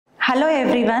Hello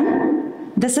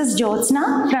everyone, this is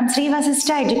Jyothsna from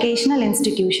Vasishta Educational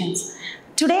Institutions.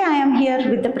 Today I am here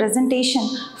with the presentation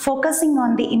focusing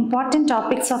on the important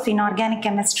topics of inorganic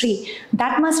chemistry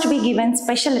that must be given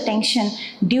special attention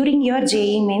during your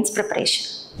JEE mains preparation.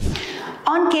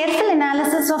 On careful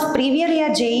analysis of previous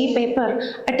year JEE paper,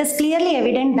 it is clearly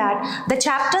evident that the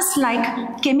chapters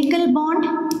like chemical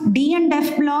bond, D and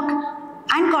F block,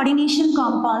 and coordination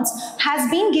compounds has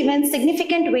been given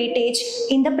significant weightage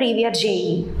in the previous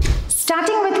JEE.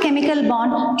 Starting with chemical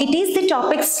bond, it is the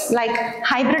topics like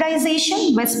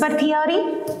hybridization, Whisper theory,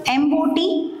 MOT,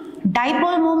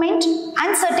 dipole moment,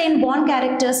 and certain bond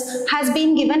characters has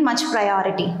been given much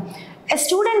priority. A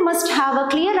student must have a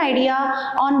clear idea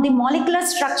on the molecular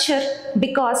structure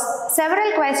because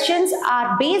several questions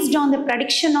are based on the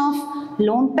prediction of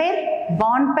lone pair,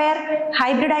 bond pair,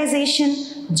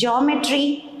 hybridization,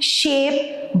 geometry,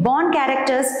 shape, bond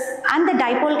characters, and the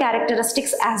dipole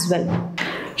characteristics as well.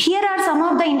 Here are some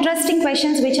of the interesting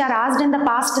questions which are asked in the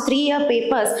past 3-year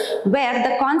papers where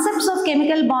the concepts of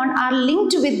chemical bond are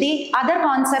linked with the other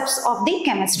concepts of the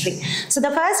chemistry. So the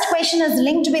first question is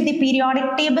linked with the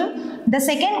periodic table. The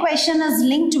second question is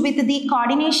linked with the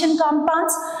coordination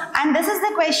compounds, and this is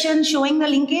the question showing the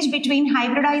linkage between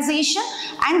hybridization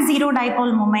and zero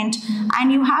dipole moment.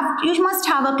 And you must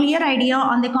have a clear idea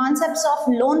on the concepts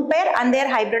of lone pair and their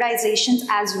hybridizations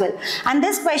as well. And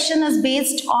this question is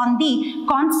based on the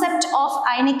concept of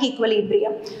ionic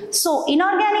equilibrium. So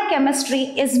inorganic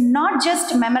chemistry is not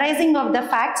just memorizing of the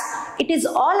facts, it is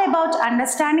all about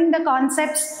understanding the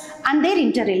concepts and their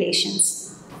interrelations.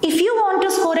 If you want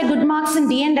to score a good marks in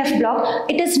D and F block,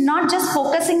 it is not just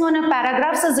focusing on a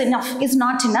paragraphs is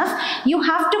not enough. You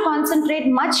have to concentrate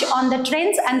much on the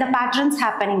trends and the patterns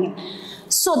happening.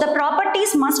 So the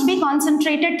properties must be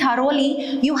concentrated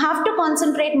thoroughly. You have to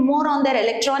concentrate more on their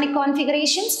electronic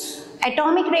configurations,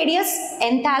 atomic radius,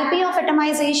 enthalpy of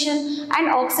atomization, and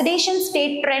oxidation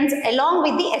state trends along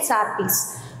with the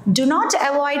SRPs. Do not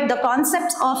avoid the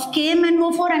concepts of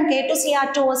KMnO4 and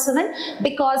K2Cr2O7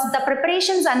 because the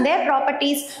preparations and their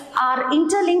properties are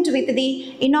interlinked with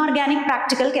the inorganic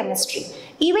practical chemistry.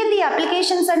 Even the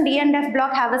applications and D and F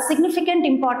block have a significant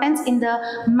importance in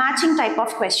the matching type of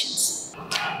questions.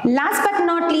 Last but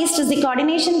not least is the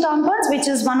coordination compounds, which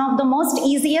is one of the most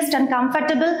easiest and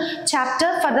comfortable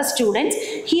chapter for the students.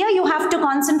 Here you have to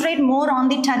concentrate more on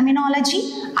the terminology,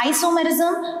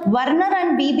 isomerism, Werner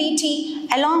and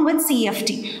BBT along with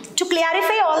CFT. To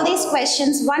clarify all these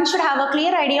questions, one should have a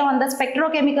clear idea on the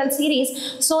spectrochemical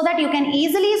series so that you can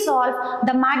easily solve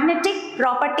the magnetic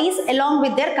properties along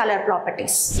with their color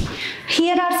properties.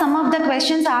 Here are some of the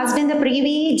questions asked in the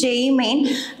previous JEE main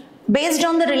based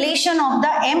on the relation of the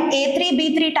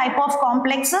Ma3B3 type of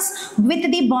complexes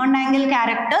with the bond angle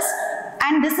characters,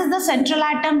 and this is the central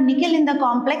atom nickel in the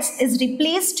complex is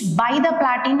replaced by the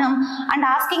platinum and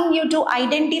asking you to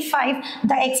identify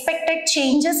the expected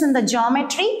changes in the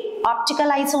geometry, optical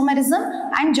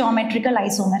isomerism and geometrical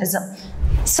isomerism.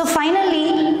 So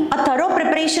finally, a thorough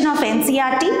preparation of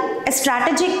NCERT, a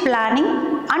strategic planning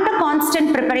and a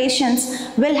constant preparations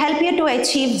will help you to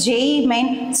achieve JEE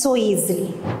main so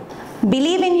easily.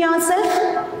 Believe in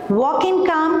yourself, walk in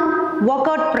calm, walk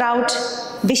out proud.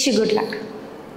 Wish you good luck.